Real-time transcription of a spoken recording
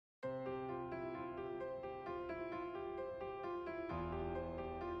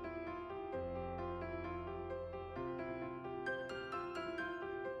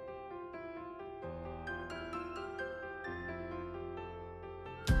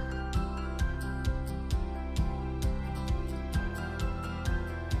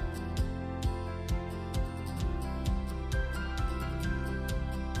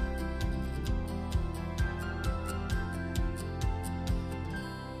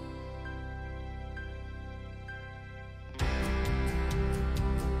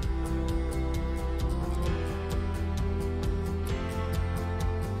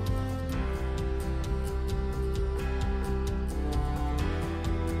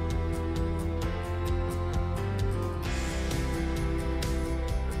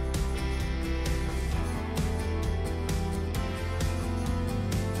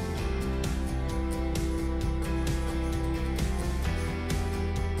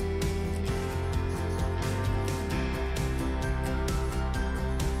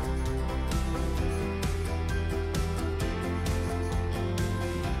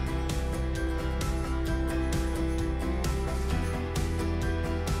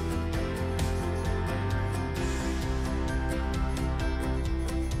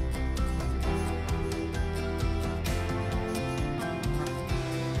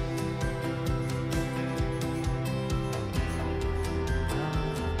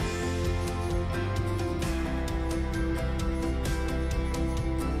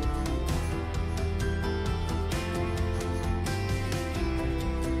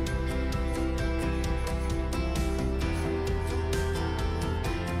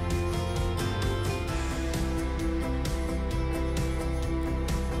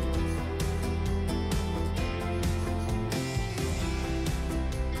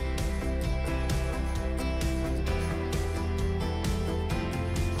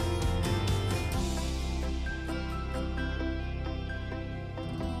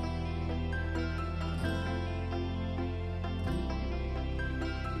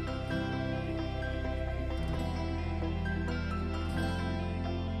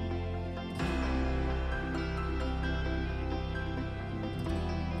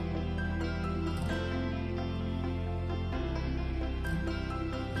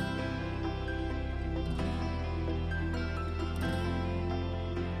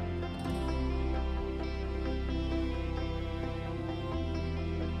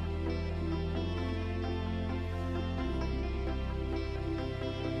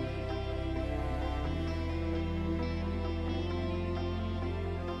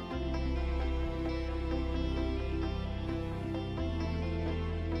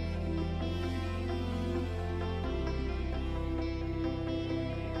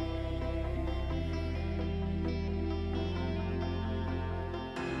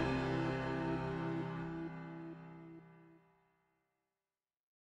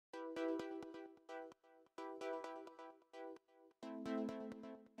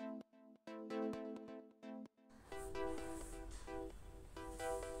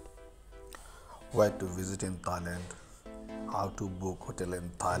Where to visit in Thailand, how to book hotel in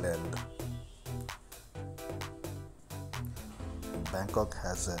Thailand. Bangkok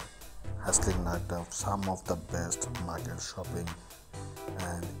has a hustling night of some of the best market shopping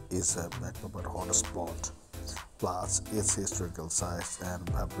and is a backpacker hotspot. Plus, its historical sites and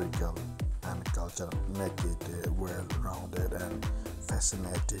fabrical and culture make it a well-rounded and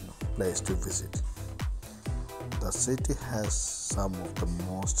fascinating place to visit. The city has some of the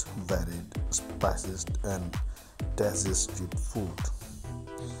most varied, spiciest, and tasty street food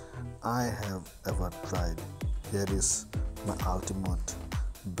I have ever tried. Here is my ultimate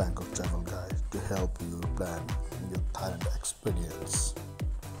Bangkok travel guide to help you plan your Thailand experience.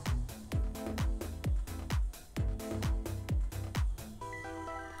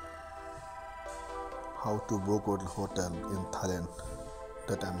 How to book a hotel in Thailand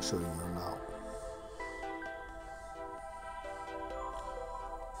that I'm showing you now.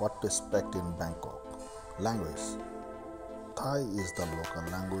 What to expect in Bangkok. Language. Thai is the local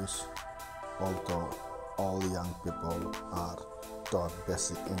language, although all young people are taught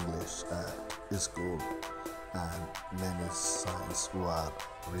basic English at school and many signs were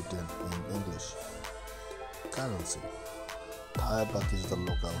written in English. Currency. Thai baht is the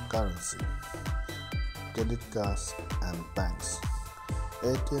local currency. Credit cards and banks.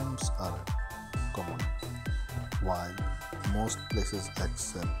 ATMs are common. While most places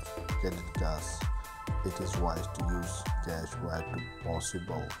accept credit cards, it is wise to use cash where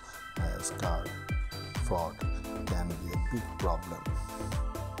possible as card fraud can be a big problem.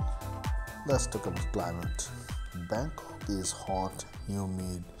 Let's talk about climate. Bangkok is hot,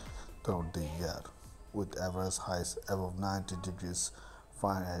 humid throughout the year, with average highs above 90 degrees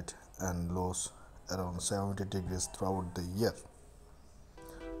Fahrenheit and lows around 70 degrees throughout the year.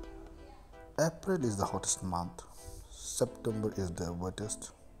 April is the hottest month, September is the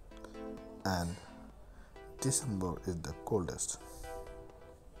wettest, and December is the coldest.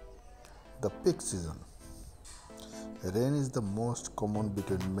 The peak season. Rain is the most common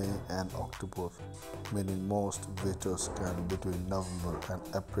between May and October, meaning most visitors come between November and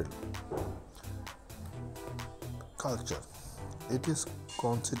April. Culture. It is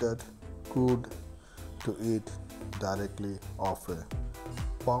considered good to eat directly off a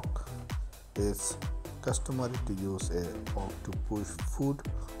pork. It's customary to use a fork to push food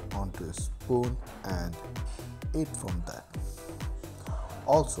onto a spoon and eat from that.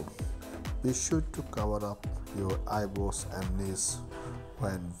 Also, be sure to cover up your eyebrows and knees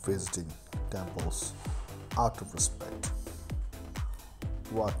when visiting temples out of respect.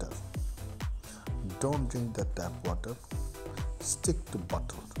 Water. Don't drink the tap water. Stick to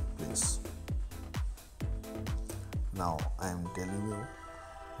bottled, please. Now I am telling you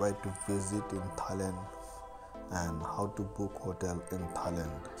where to visit in Thailand and how to book hotel in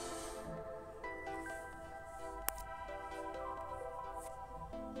Thailand.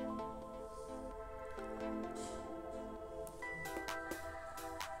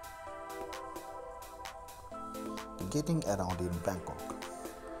 Getting around in Bangkok.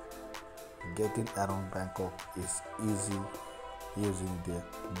 Getting around Bangkok is easy using the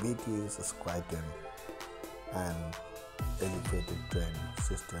BTS Skytrain and elevated train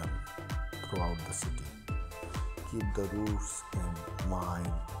system throughout the city. Keep the routes in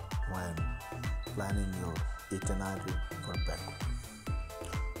mind when planning your itinerary for Bangkok.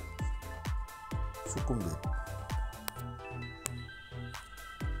 Sukhumvit.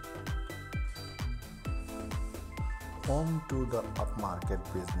 Home to the upmarket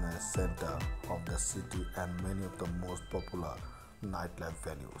business center of the city and many of the most popular nightlife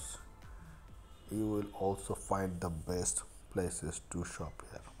venues. You will also find the best places to shop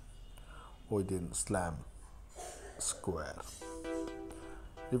here within Slam Square.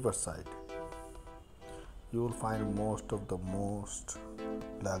 Riverside. You will find most of the most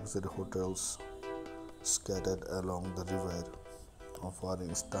luxury hotels scattered along the river,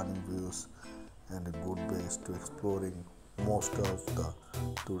 offering stunning views and a good base to exploring most of the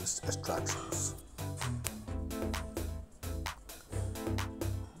tourist attractions.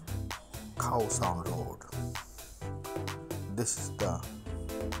 Khao Sound Road. This is the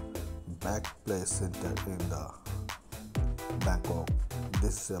back place center in the Bangkok.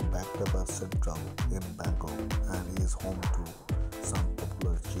 This is a backpacker central in Bangkok and is home to some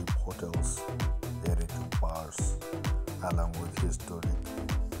popular cheap hotels, area to bars, along with historic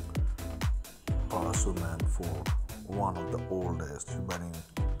Parasuman Fort, one of the oldest remaining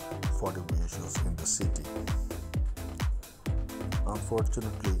fortifications in the city.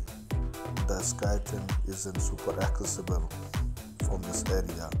 Unfortunately, the Skytrain isn't super accessible from this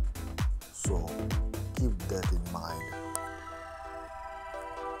area, so keep that in mind.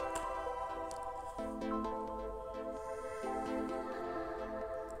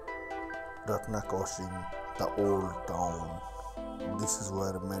 Ratnakoshing, the old town. This is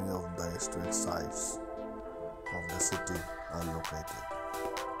where many of the historic sites of the city are located,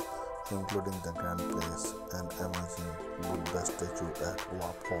 including the Grand Place and amazing Buddha statue at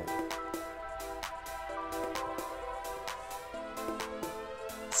Wapo.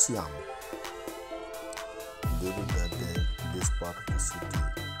 Siam. During the day, this part of the city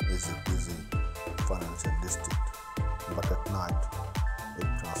is a busy financial district, but at night it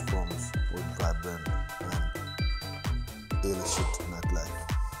transforms with vibrant and illicit nightlife.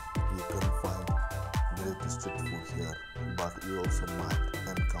 You can find great street food here, but you also might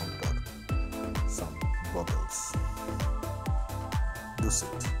encounter some brothels.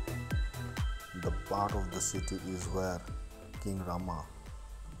 Dusit. The part of the city is where King Rama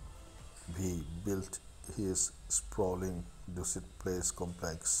V built his sprawling Dusit Place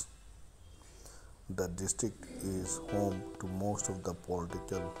complex. The district is home to most of the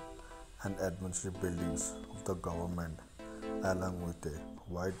political and administrative buildings of the government, along with a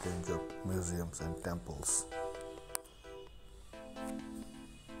wide range of museums and temples.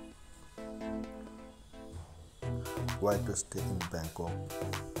 Why to stay in Bangkok?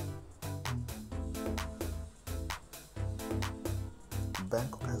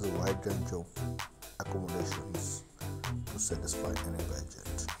 Bangkok has a wide range of accommodations to satisfy any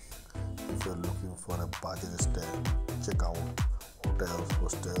budget. If you are looking for a budget stay, check out hotels,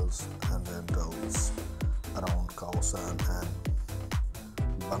 hostels, and rentals around Khao San and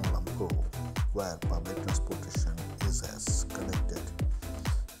Bang Lampo, where public transportation is as connected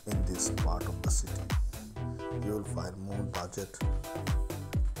in this part of the city. You will find more budget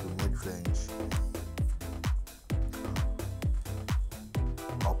to mid-range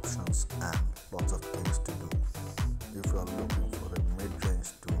options and lots of things to do. If you are looking for a mid-range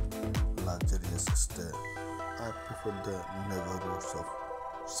to luxurious stay, I prefer the neighborhoods of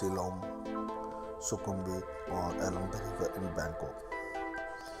Silom, Sukhumvit, or along the river in Bangkok.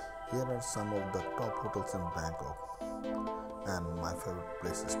 Here are some of the top hotels in Bangkok and my favorite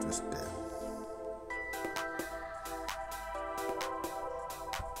places to stay.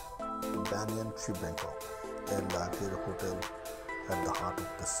 Banyan Tree Bangkok, a luxury hotel at the heart of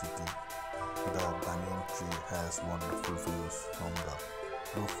the city. The Banyan Tree has wonderful views from the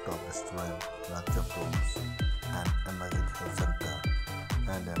rooftop restaurant, luxury rooms, an amazing health center,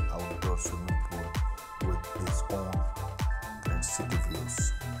 and an outdoor swimming pool with its own great city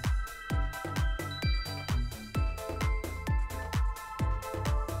views.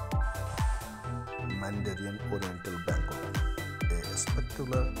 Mandarin Oriental Bangkok, a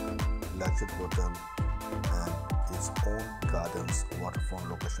spectacular luxury hotel and its own gardens, waterfront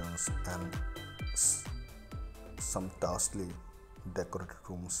locations, and some tastefully decorated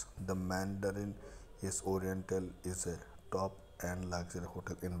rooms. The Mandarin is Oriental is a top-end luxury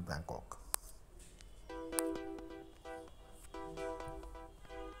hotel in Bangkok.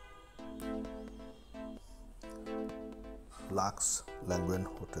 Lux Languin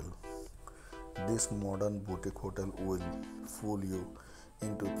Hotel. This modern boutique hotel will fool you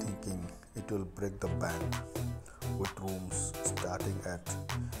into thinking it will break the bank, with rooms starting at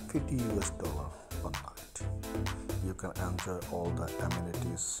 $50 per night. You can enjoy all the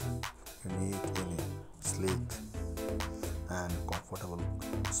amenities you need in a sleek and comfortable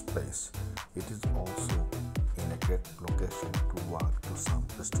space. It is also in a great location to walk to some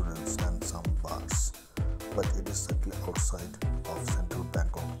restaurants and some bars, but it is certainly outside of central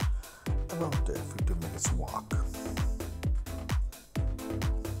Bangkok, about a 50 minutes walk.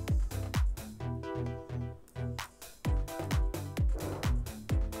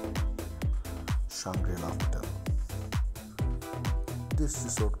 Shangri-La Hotel. This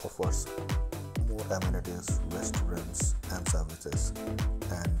resort offers more amenities, restaurants, and services,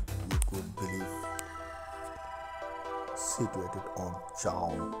 and you could believe situated on Chao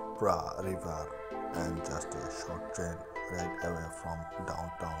Phraya River and just a short train ride away from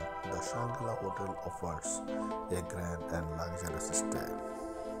downtown. The Shangri-La Hotel offers a grand and luxurious stay.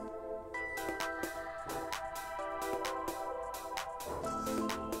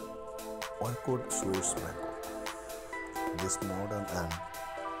 Orchid Suites Bangkok. This modern and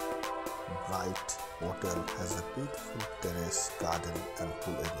bright hotel has a beautiful terrace, garden, and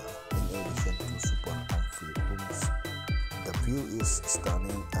pool area. In addition to super comfy rooms, the view is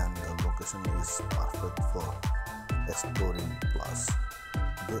stunning and the location is perfect for exploring. Plus,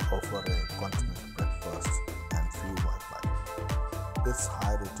 they offer a continental breakfast and free Wi-Fi. It's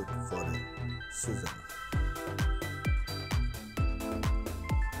high rated for a season.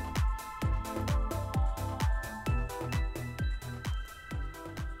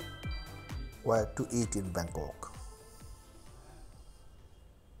 Where to eat in Bangkok,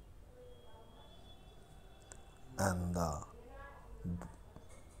 and the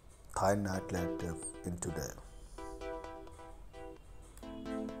Thai nightlife in today.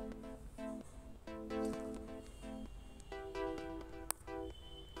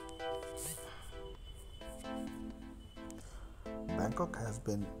 Bangkok has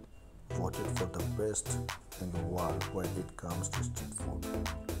been voted for the best in the world when it comes to street food.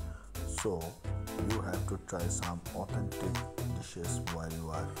 So you have to try some authentic dishes while you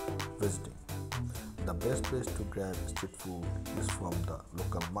are visiting. The best place to grab street food is from the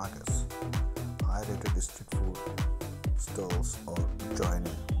local markets, high rated street food stalls, or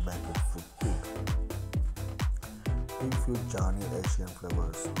joining banquet food too. If you journey Asian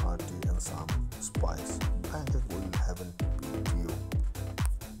flavors, hearty and some spice, Bangkok will heaven beat you.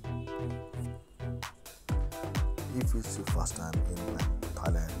 If it's your first time in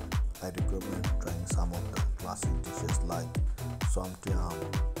Thailand, I recommend trying some of the classic dishes like som tiam,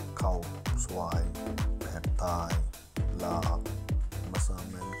 khao swai, pad thai, la,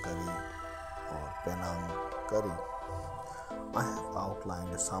 masaman curry, or penang curry. I have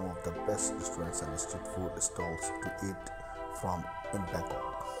outlined some of the best restaurants and street food stalls to eat from in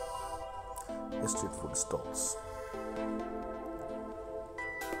Bangkok. Street food stalls.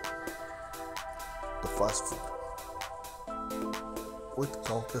 The fast food. With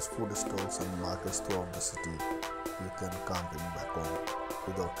countless food stalls and markets throughout the city, you can camp in Bangkok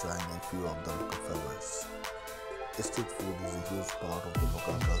without trying a few of the local favorites. Street food is a huge part of the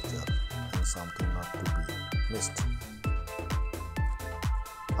local culture and something not to be missed.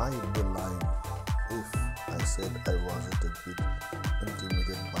 I would be lying if I said I wasn't a bit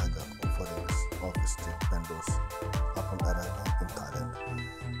intimidated by the offerings of street vendors upon arriving in Thailand.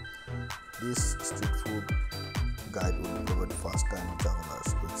 This street food guide will provide first-time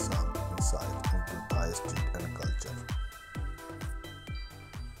travelers with some insight into Thai street and culture.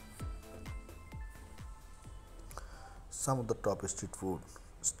 Some of the top street food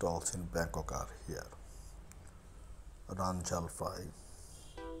stalls in Bangkok are here. Ranjal Fry,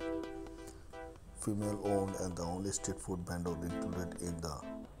 female-owned and the only street food vendor included in the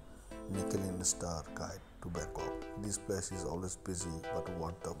Michelin Star Guide to Bangkok. This place is always busy but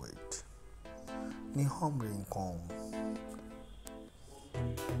worth the wait. Nihom Ring Kong.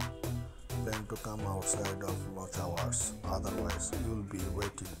 Plan to come outside of lunch hours, otherwise you will be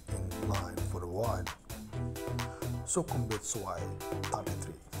waiting in line for a while. Sukhumvit Swai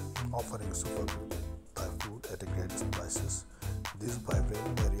 33, offering super good Thai food at a great prices. This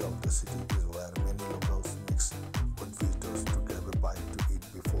vibrant area of the city is where many locals mix with visitors to grab a bite to eat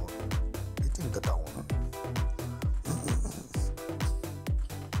before hitting the town.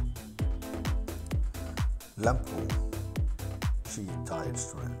 Lampo Chi Thai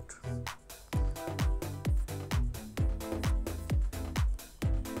Restaurant.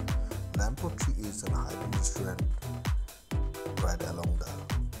 Lampo Chi is an island restaurant right along the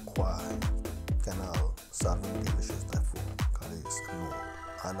Kwai Canal, serving delicious Thai food, curries, and more.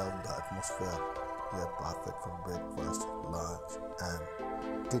 I love the atmosphere here, perfect for breakfast, lunch, and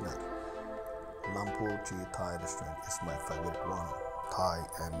dinner. Lampo Chi Thai Restaurant is my favorite one, Thai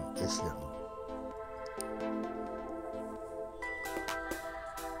and Asian.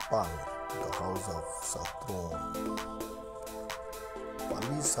 Pal, the House of Satron.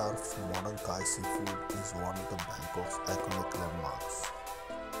 Pali serves modern Thai seafood is one of the Bangkok's iconic landmarks.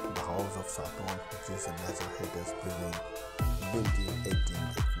 The House of Satron, which is a natural heritage building built in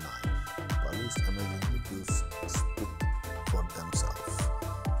 1889. Pali's amazing reviews speak for themselves.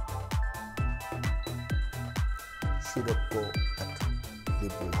 Shiroko at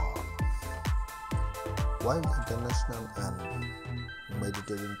Libuha. While international and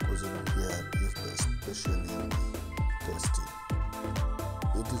Mediterranean cuisine here is especially tasty,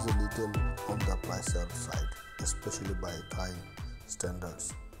 it is a little on the pricier side, especially by Thai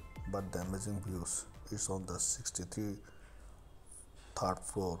standards. But the amazing views is on the 63 third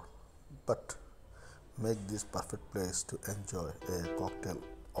floor, but make this perfect place to enjoy a cocktail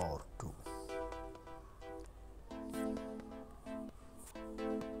or two.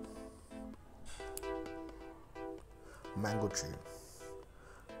 Mango Tree.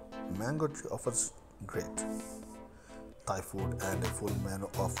 Mango Tree offers great Thai food and a full menu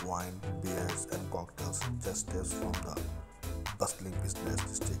of wine, beers and cocktails just steps from the bustling business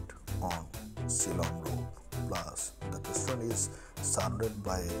district on Ceylon Road. Plus, the restaurant is surrounded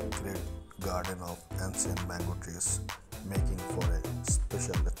by a great garden of ancient mango trees, making for a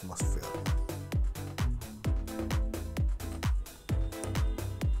special atmosphere.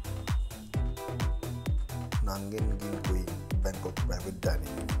 Nangin Gin Kui Bangkok Private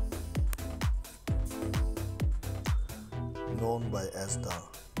Dining. known by as the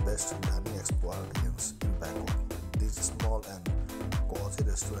best dining experience in Bangkok. This small and cozy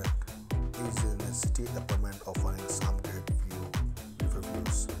restaurant is in a city apartment offering some great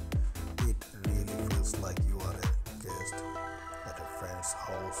views. It really feels like you are a guest at a friend's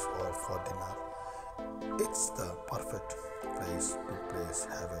house or for dinner. It's the perfect place to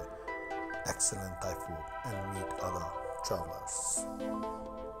have a excellent Thai food and meet other travelers.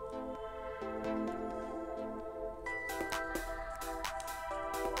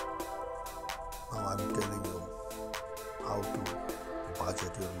 Now I'm telling you how to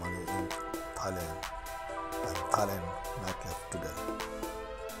budget your money in Thailand and Thailand nightlife today.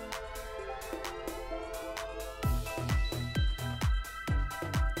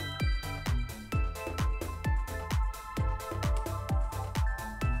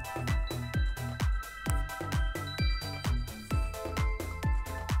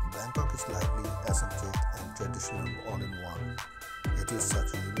 Bangkok is lively, eccentric and traditional all in one. It is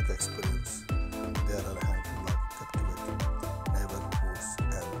such a unique experience. There are a handful of captivating neighborhoods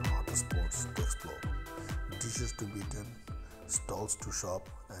and water sports to explore, dishes to be eaten, stalls to shop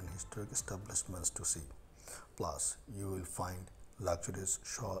and historic establishments to see. Plus, you will find luxurious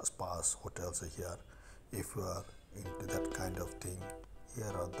spas, hotels here. If you are into that kind of thing,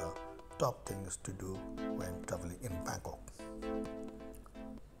 here are the top things to do when traveling in Bangkok.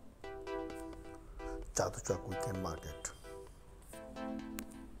 Chatuchak Weekend Market.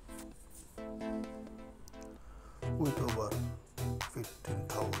 With over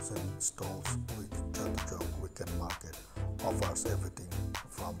 15,000 stalls, with Chatuchak Weekend Market offers everything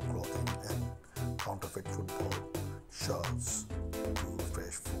from clothing and counterfeit football shirts to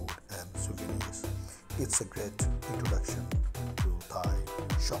fresh food and souvenirs. It's a great introduction to Thai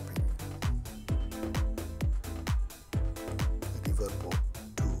shopping. Riverboat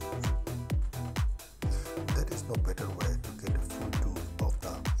tour. There is no better way to get a full tour of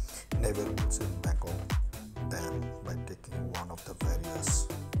the neighborhoods in Bangkok than by taking one of the various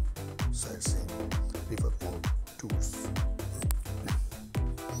sightseeing riverboat tours.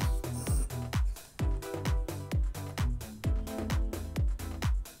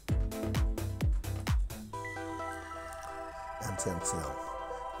 Ancient Siam.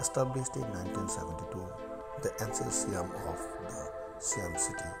 Established in 1972, the ancient Siam of the Siam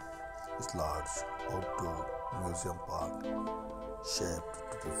city is large outdoor museum park shaped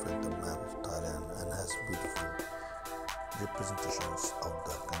to reflect the map of Thailand and has beautiful representations of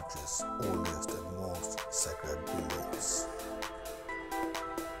the country's oldest and most sacred buildings.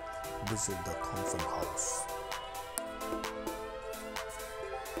 Visit the Thompson House.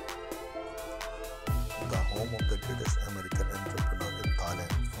 The home of the greatest American entrepreneur in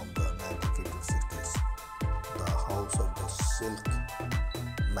Thailand from the 1950s, the house of the silk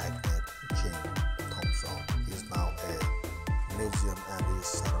magnate Jim Thompson is now a museum and is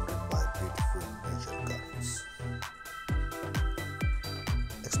surrounded by beautiful nature gardens.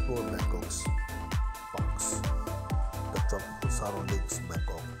 Explore Bangkok's parks. The tropical surroundings of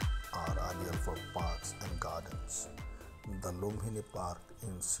Bangkok are ideal for parks and gardens. The Lumhini Park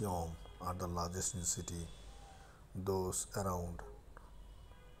in Siam are the largest in the city. Those around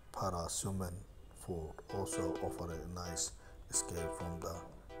Parasuman Fort also offer a nice escape from the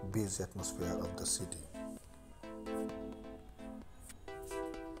busy atmosphere of the city.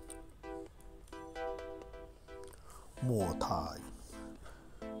 Muay Thai.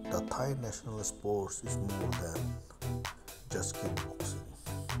 The Thai national sport is more than just kickboxing.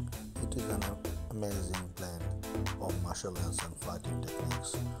 It is an amazing blend of martial arts and fighting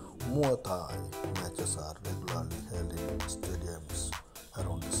techniques. Muay Thai matches are regularly held in stadiums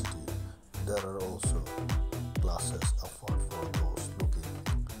around the city. There are also classes offered for those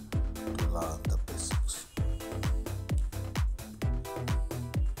looking to learn the basics.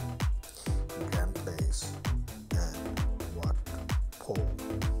 Grand Place and Wat Po.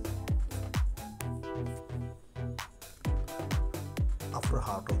 After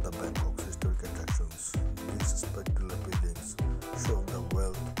heart of the Bangkok's historic attractions, these spectacular buildings show the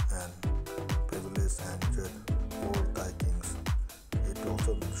wealth and privilege enjoyed old Thai kings. It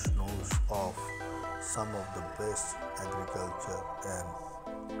also shows off some of the best agriculture and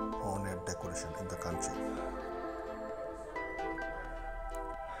ornate decoration in the country.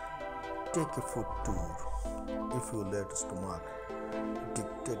 Take a food tour. If your late stomach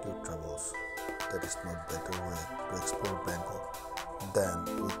dictate your travels, there is no better way to explore Bangkok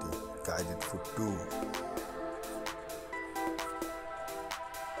than with a guided food tour.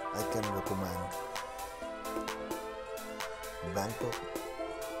 I can recommend Bangkok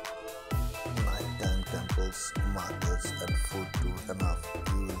nighttime temples, markets and food tour enough.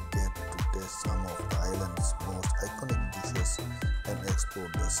 You will get to taste some of the island's most iconic dishes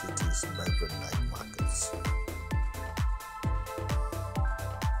explore the city's vibrant night markets.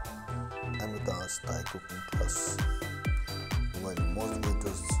 Amita's Thai cooking class. While most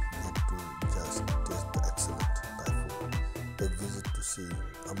visitors get to just taste the excellent Thai food, they visit to see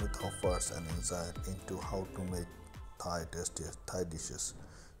Amit offers an insight into how to make tastiest Thai dishes.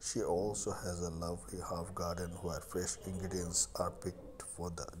 She also has a lovely half garden where fresh ingredients are picked for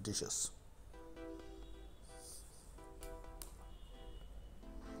the dishes.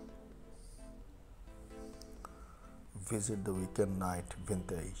 Visit the weekend night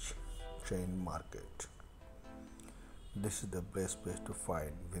vintage chain market. This is the best place to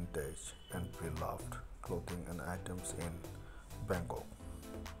find vintage and pre-loved clothing and items in Bangkok.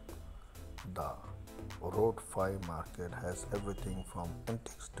 The Road 5 market has everything from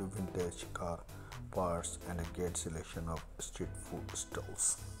antiques to vintage car parts and a great selection of street food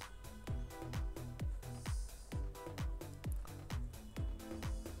stalls.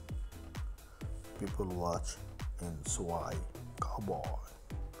 People watch in Swai Cowboy,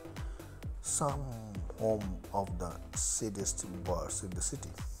 some home of the seediest bars in the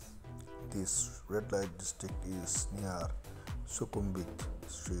city. This red light district is near Sukhumvit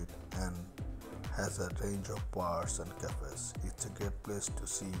Street and has a range of bars and cafes. It's a great place to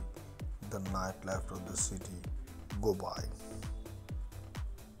see the nightlife of the city go by.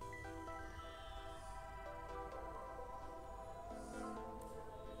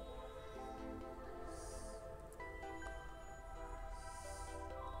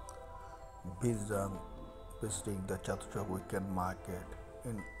 Visiting the Chatuchak Weekend Market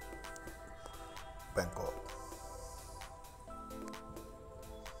in Bangkok.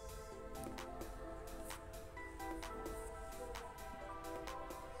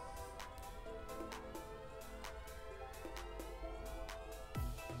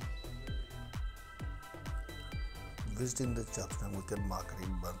 Visiting the Chatuchak Weekend Market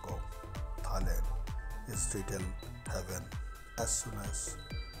in Bangkok, Thailand is retail heaven. As soon as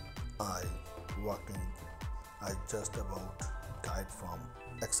I walked in, I just about died from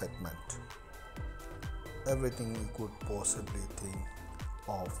excitement. Everything you could possibly think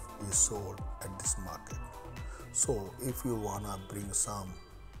of is sold at this market. So if you wanna bring some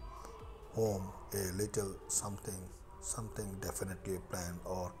home, a little something definitely planned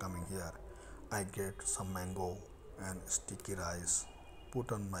or coming here. I get some mango and sticky rice,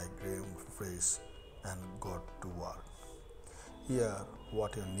 put on my graham face and got to work. Here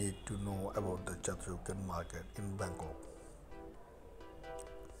what you need to know about the Chatuchak market in Bangkok.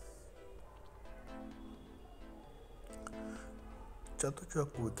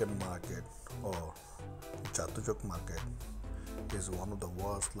 Chatuchak Weekend Market or Chatuchak Market is one of the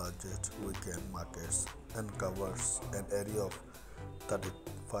world's largest weekend markets and covers an area of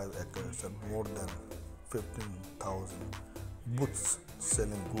 35 acres and more than 15,000 booths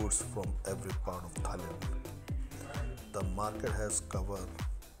selling goods from every part of Thailand. The market has covered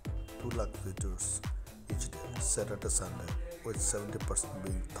 2 lakh visitors each day, Saturday Sunday, with 70%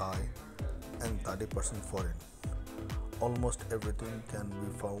 being Thai and 30% foreign. Almost everything can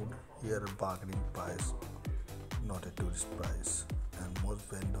be found here at bargaining price, not a tourist price, and most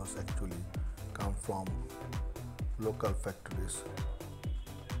vendors actually come from local factories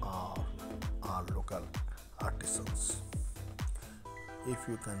or are local artisans. If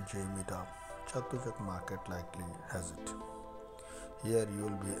you can jam it up, Chatuchak market likely has it. Here you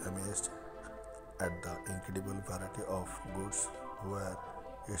will be amazed at the incredible variety of goods, where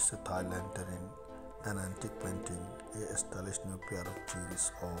it's a Thai lantern, an antique painting, a stylish new pair of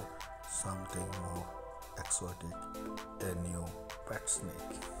jeans, or something more exotic, a new pet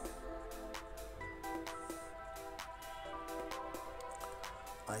snake.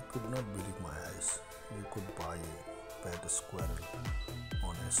 I could not believe my eyes. You could buy a pet squirrel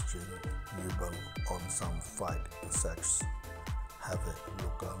on a string, nibble on some fried insects, have a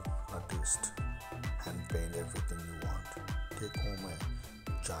local artist hand paint everything you want, take home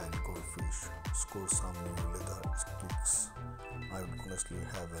a giant goldfish, score some new leather kicks. I would honestly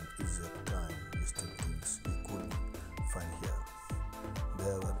have an easier time listing things you couldn't find here.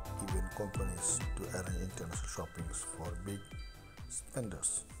 There were even companies to arrange international shoppings for big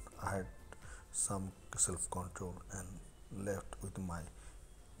spenders. I had some self-control and left with my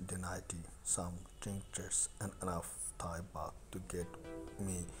dignity, some trinkets and enough Thai baht to get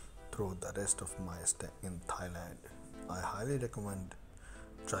me through the rest of my stay in Thailand. I highly recommend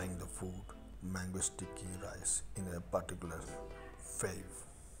trying the food, mango sticky rice in a particular fave.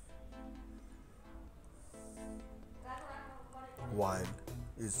 While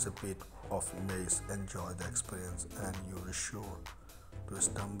it's a bit of maze, enjoy the experience and you're sure to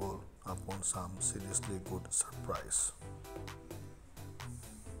stumble upon some seriously good surprise.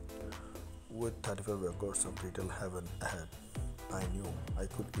 With 35 acres of retail heaven ahead, I knew I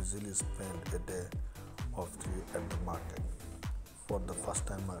could easily spend a day or three at the market. For the first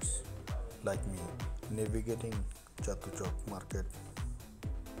timers like me, navigating Chatuchak market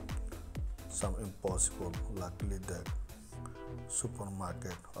some impossible. Luckily, the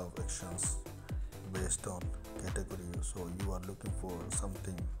supermarket of actions based on category. So you are looking for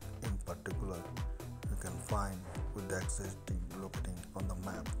something in particular, you can find with the existing locating on the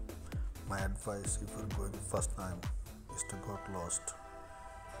map. My advice if you're going first time is to get lost.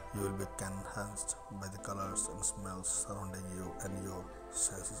 You will be enhanced by the colors and smells surrounding you, and your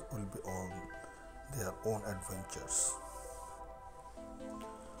senses will be on their own adventures.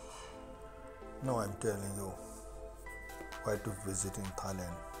 Now I'm telling you why to visit in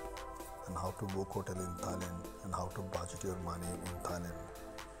Thailand and how to book hotel in Thailand and how to budget your money in Thailand.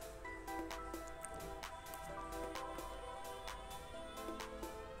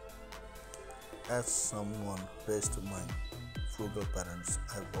 As someone raised by frugal parents,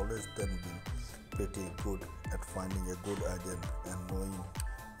 I've always then been pretty good at finding a good agent and knowing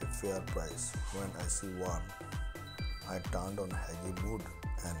a fair price. When I see one, I turned on Haggy mood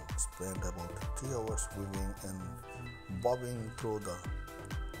and spent about 3 hours weaving and bobbing through the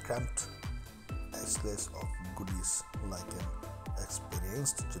cramped isles of goodies like an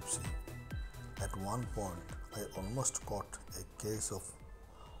experienced gypsy. At one point, I almost caught a case of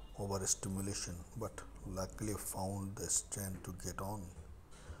overstimulation, but luckily found the strength to get on.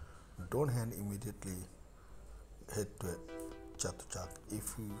 Don't hand immediately head to Chatuchak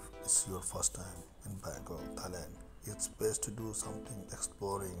if it's your first time in Bangkok, Thailand. It's best to do something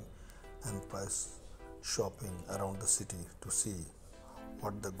exploring and price shopping around the city to see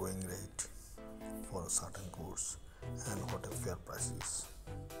what the going rate for a certain course and what a fair price is.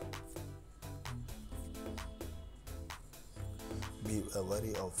 Be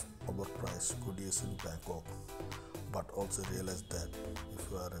wary of overpriced goodies in Bangkok, but also realize that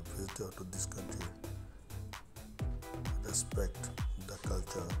if you are a visitor to this country, respect the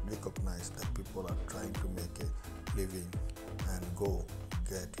culture, recognize that people are trying to make a living, and go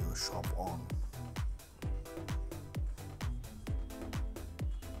get your shop on.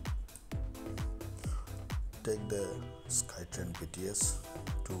 Take the SkyTrain BTS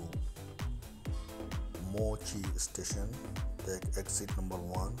to Mochi station, take exit number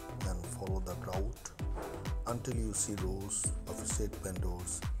 1 and follow the route until you see rows of street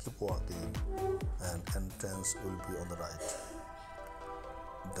vendors. Keep walking and entrance will be on the right.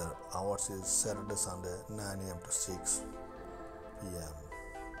 The hours is Saturday Sunday 9 a.m. to 6 p.m.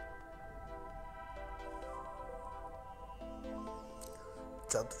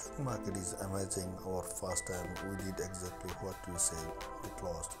 Chatuchak market is amazing. Our first time we did exactly what you said. We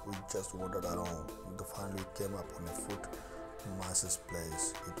closed. We just wandered around. The finally came up on a foot masses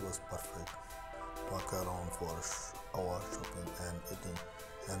place. It was perfect. Walk around for hour shopping and eating,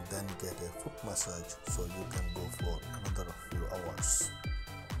 and then get a foot massage so you can go for another few hours.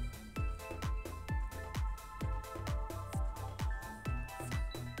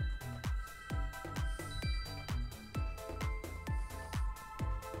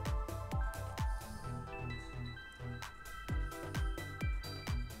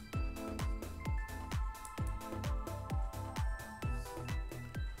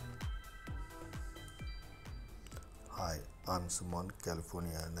 Hi, I'm Simon,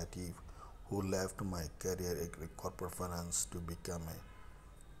 California native who left my career in corporate finance to become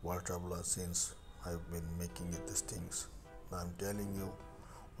a world traveler since I've been making it these things. Now I'm telling you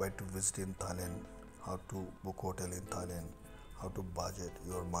where to visit in Thailand, how to book hotel in Thailand, how to budget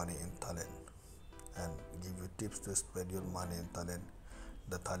your money in Thailand, and give you tips to spend your money in Thailand,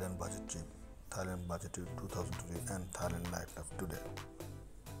 the Thailand budget trip, Thailand budget trip 2020 and Thailand nightlife today.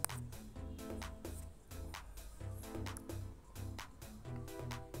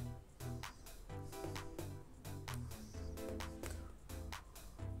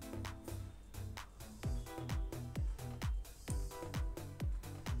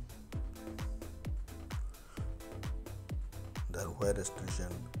 There were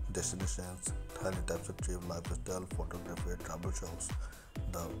destinations, Thailand types of trip, lifestyle, photography, travel shows.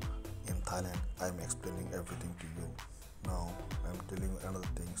 The in Thailand, I'm explaining everything to you. Now I'm telling you another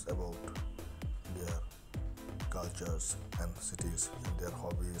things about their cultures and cities and their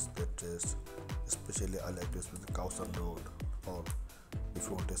hobbies, their tastes. Especially I like to spend the cows on the road. Or if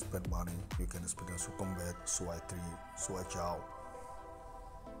you want to spend money, you can spend in Sukhumvit, Suai 3, Suai Chow.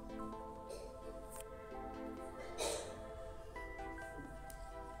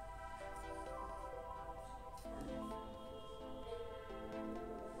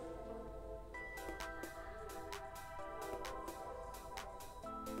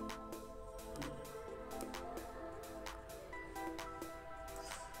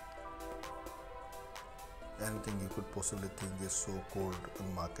 possibly think is so cold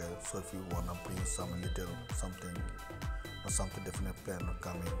in market. So if you wanna bring some little something or something definite plan or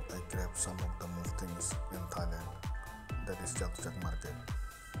coming, I grab some of the more things in Thailand. That is Chatuchak market.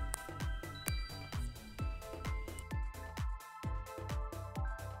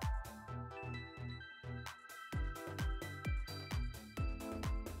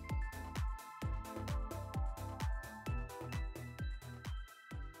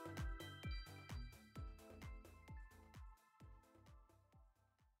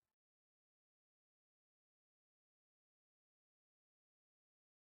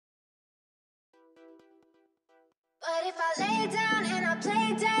 But if I lay down and I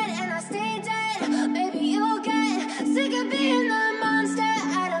play dead and I stay dead, maybe you'll get sick of being the monster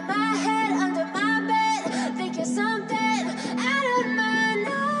out of my head, under my bed. Think you're something out of my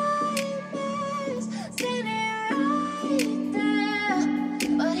nightmares, standing right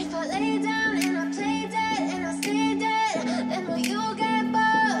there. But if I lay down and I play dead and I stay dead, then will you get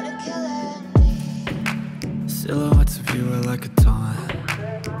bored of killing me? Silhouettes of you are like a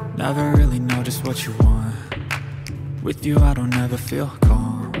taunt. Never really know just what you want. With you I don't ever feel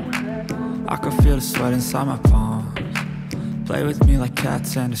calm. I can feel the sweat inside my palms. Play with me like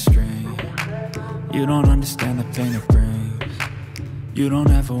cats and a string. You don't understand the pain it brings. You don't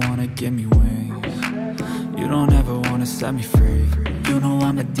ever wanna give me wings. You don't ever wanna set me free. You know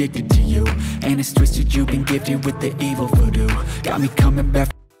I'm addicted to you, and it's twisted, you've been gifted with the evil voodoo. Got me coming back